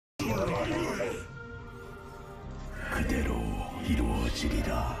그대로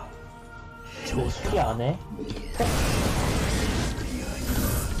이루어지리라. 피 안 해?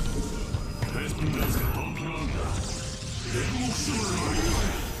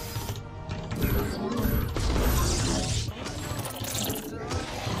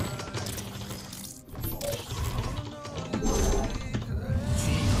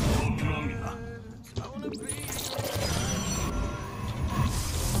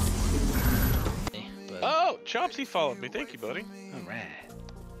 Oh, Chopsy followed me. Thank you, buddy. Alright.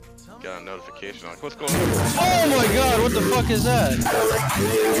 Got a notification on. What's going on? Oh my god, what the fuck is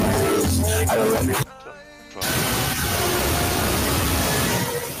that?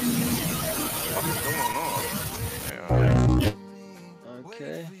 What's going on?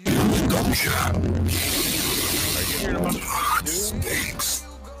 Okay. Are you hearing about this dude?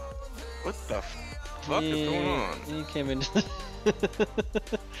 What the fuck is going on? He came in.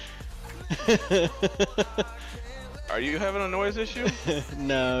 Are you having a noise issue?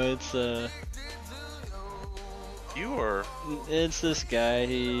 No, it's You are. it's this guy.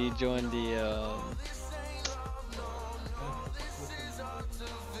 He joined the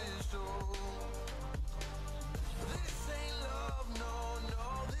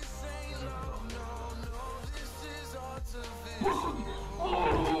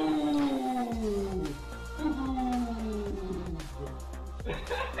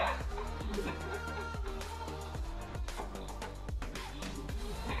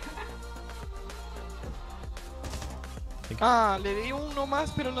Ah, le di uno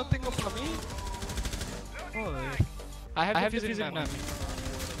más, pero no tengo para mí. Joder. I have to visit Nami.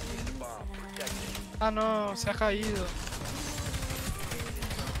 Ah, no, se ha caído.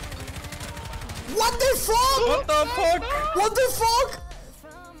 What the fuck? What the fuck? What the fuck?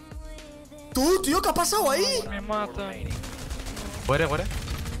 Tú, tío, ¿qué ha pasado ahí? Me mata. Muere.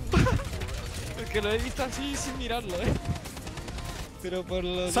 Es que lo he visto así sin mirarlo, Pero por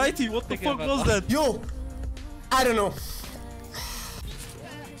lo... Saiti, what the fuck was that? Yo, I don't know.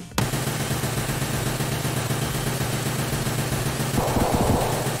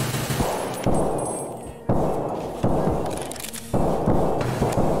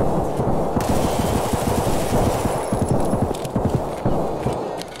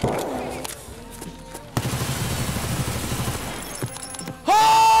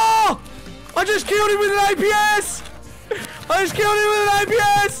 I just killed him with an IPS! I just killed him with an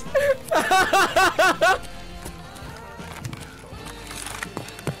IPS!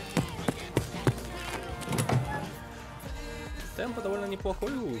 Темпо довольно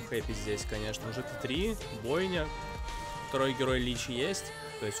неплохой у Хэппи здесь, конечно. GT3, бойня. Второй герой Личи есть.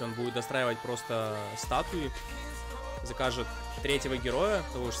 То есть он будет достраивать просто статуи. Закажет третьего героя,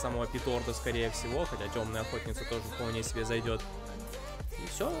 того же самого Питорда, скорее всего. Хотя темная охотница тоже вполне себе зайдет. И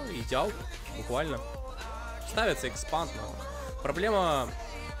все, идеал, буквально. Ставится экспанд, но проблема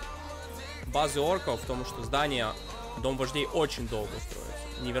базы орков в том, что здание, дом вождей очень долго строится.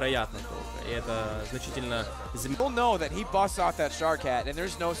 Невероятно долго. И это значительно... You'll know that he busts off that Shark hat and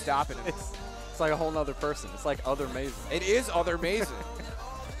there's no stopping it. It's like a whole nother person. It's like Other Mason. It is Other Mason.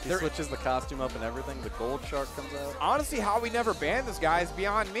 He switches the costume up and everything. The gold shark comes out. Honestly, how we never banned this guy is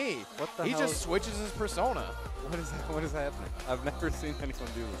beyond me. What the He hell just is- switches his persona. What is happening? I've never seen anyone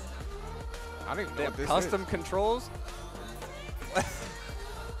do this. I don't even know They what have this custom controls.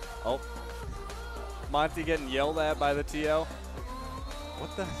 Oh, Monty getting yelled at by the TL.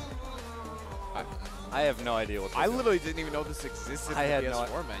 What the? I have no idea what is. this I is. literally didn't even know this existed I in had the no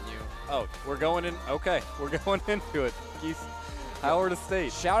PS4 menu. Oh, we're going in. Okay, we're going into it. Geese, Howard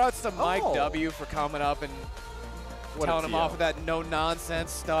Estate. Shoutouts to Mike Oh. W for coming up and What a telling him TL. off of that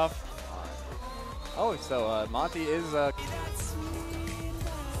no-nonsense stuff. Oh, so Monty is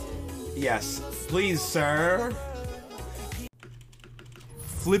Yes, please, sir.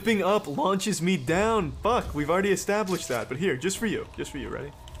 Flipping up launches me down. Fuck, we've already established that. But here, just for you. Just for you,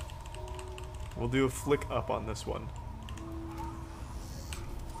 ready? We'll do a flick up on this one.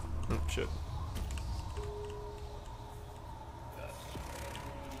 Oh, shit.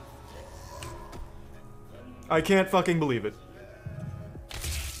 I can't fucking believe it.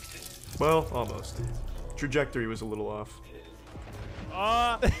 Well, almost. Trajectory was a little off.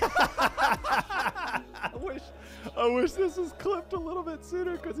 I wish this was clipped a little bit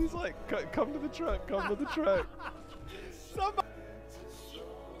sooner, because he's like, come to the truck, come to the truck. Somebody.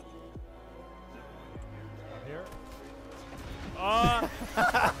 Here.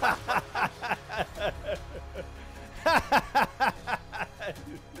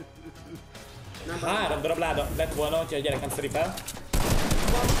 Drabblado, lett volna, hogyha a gyerek nem szeripel.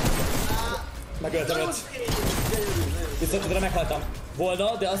 Megöltem őt. Viszont meghajtam.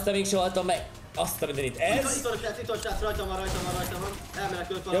 volna, de aztán még soha adtam meg. Azt a mindenit. Ez... Itt van, srác, rajta van.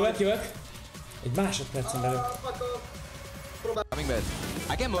 Elmenek őt valami. Jövök. Egy másodpercen belül. Coming mid.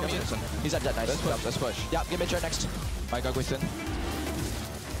 I can move him. He's at that nice. Let's push. Yeah, give me a turn next. My God, Winston.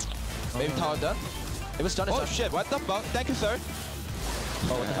 Maybe tower done. It was done. Oh shit, what the fuck? Thank you, sir.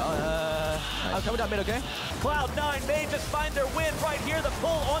 Oh, what the hell? I'm coming down mid, okay? Cloud9 may just find their win right here. The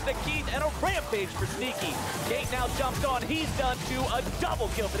pull on the Keith and a rampage for Sneaky. Kate now jumped on. He's done too. A double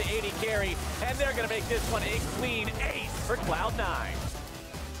kill for the 80 carry. And they're going to make this one a clean ace for Cloud9.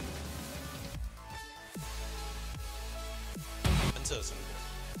 测什么的，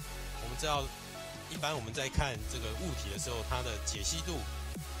我们知道，一般我们在看这个物体的时候，它的解析度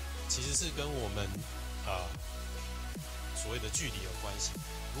其实是跟我们所谓的距离有关系。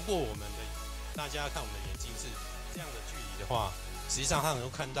如果我们的大家看我们的眼睛是这样的距离的话，实际上它能够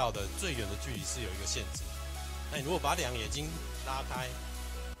看到的最远的距离是有一个限制。那你如果把两个眼睛拉开，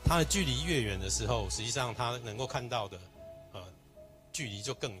它的距离越远的时候，实际上它能够看到的距离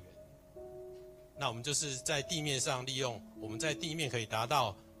就更远。那我们就是在地面上利用我们在地面可以达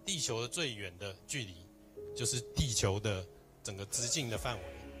到地球的最远的距离，就是地球的整个直径的范围，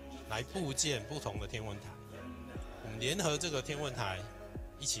来布建不同的天文台。我们联合这个天文台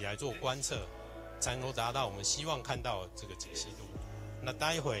一起来做观测，才能够达到我们希望看到的这个解析度。那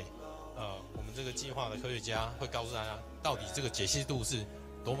待会我们这个计划的科学家会告诉大家，到底这个解析度是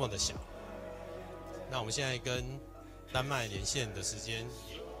多么的小。那我们现在跟丹麦连线的时间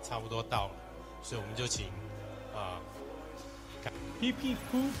也差不多到了。所以我们就请Pee pee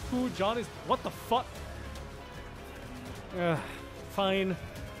poo poo John is what the fuck? Fine.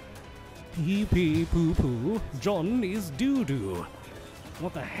 Pee pee poo poo John is doo doo.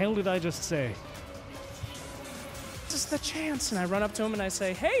 What the hell did I just say? This is the chance, and I run up to him and I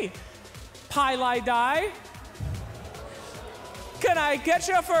say, "Hey, Pylai Dai, can I get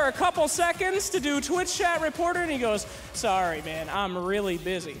you for a couple seconds to do Twitch chat reporter?" And he goes, "Sorry, man, I'm really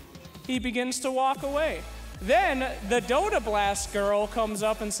busy." He begins to walk away. Then the Dota Blast girl comes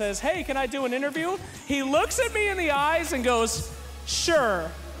up and says, "Hey, can I do an interview?" He looks at me in the eyes and goes, "Sure."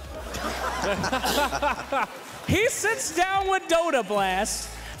 He sits down with Dota Blast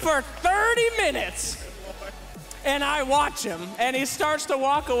for 30 minutes. And I watch him, and he starts to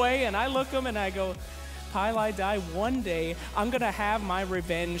walk away, and I look at him and I go, Pylai Dai, one day I'm gonna have my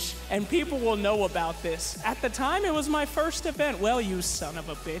revenge, and people will know about this. At the time, it was my first event. Well, you son of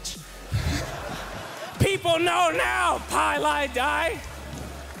a bitch. People know now, Pylai Dai.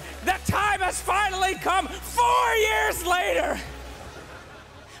 The time has finally come 4 years later.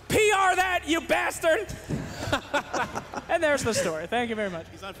 PR that, you bastard. And there's the story. Thank you very much.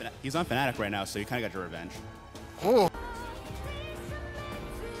 He's on Fnatic right now, so you kind of got your revenge. Oh.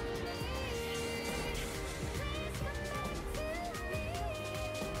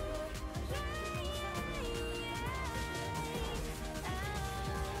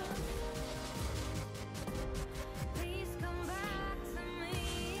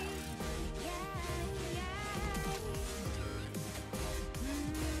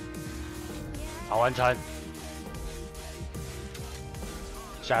好，完成。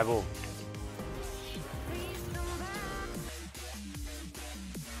下一步。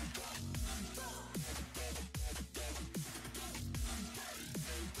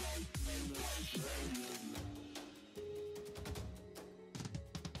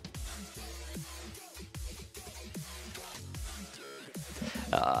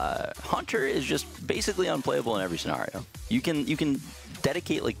Hunter is just basically unplayable in every scenario. You can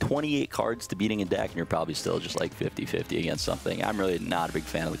dedicate like 28 cards to beating a deck and you're probably still just like 50-50 against something. I'm really not a big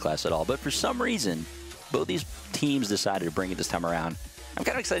fan of the class at all, but for some reason, both these teams decided to bring it this time around. I'm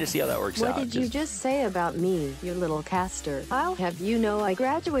kind of excited to see how that works out. What did you just say about me, you little caster? I'll have you know I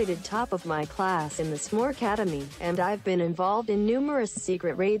graduated top of my class in the S'more Academy, and I've been involved in numerous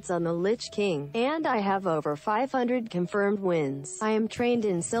secret raids on the Lich King, and I have over 500 confirmed wins. I am trained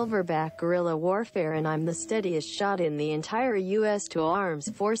in Silverback guerrilla warfare and I'm the steadiest shot in the entire US to Arms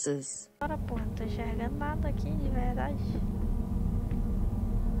Forces. Agora, pô, não tô enxergando nada aqui de verdade.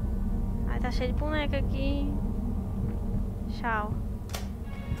 Ai, tá cheio de boneca aqui. Tchau.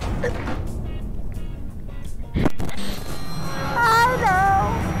 Oh no!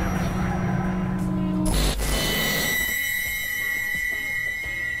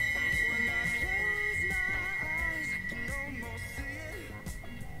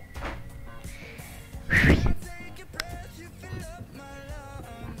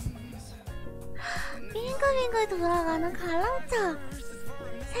 빙글빙글 돌아가는 갈랑차.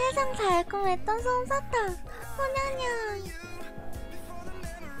 세상 달콤했던 솜사탕. 호냥냥.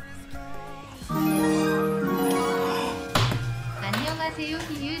 안녕하세요. 안녕하세요.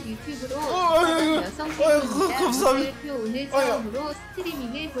 히읗 유튜브로 아이고, 여성 아이고, 팬입니다. 감사합니다. 오늘 처음으로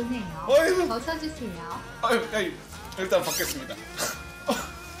스트리밍을 보네요. 아이고. 벗어주세요. 아유, 일단 받겠습니다.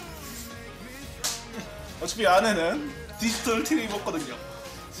 어차피 안에는 디지털 TV 입었거든요.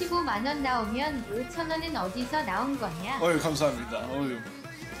 15만원 나오면 5천원은 어디서 나온 거냐? 어유 감사합니다. 어유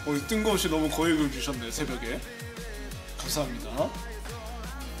뜬금없이 너무 고액을 주셨네요 새벽에. 감사합니다.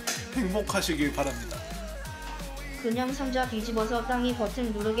 행복하시길 바랍니다. 그냥 상자 뒤집어서 땅이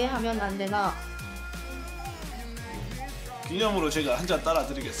버튼 누르게 하면 안 되나? 기념으로 제가 한 잔 따라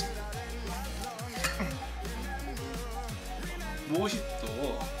드리겠습니다.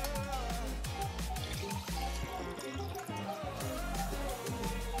 모히또.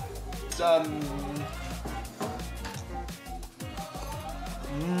 짠.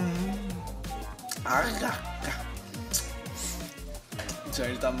 자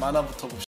일단 만화부터 봅시다.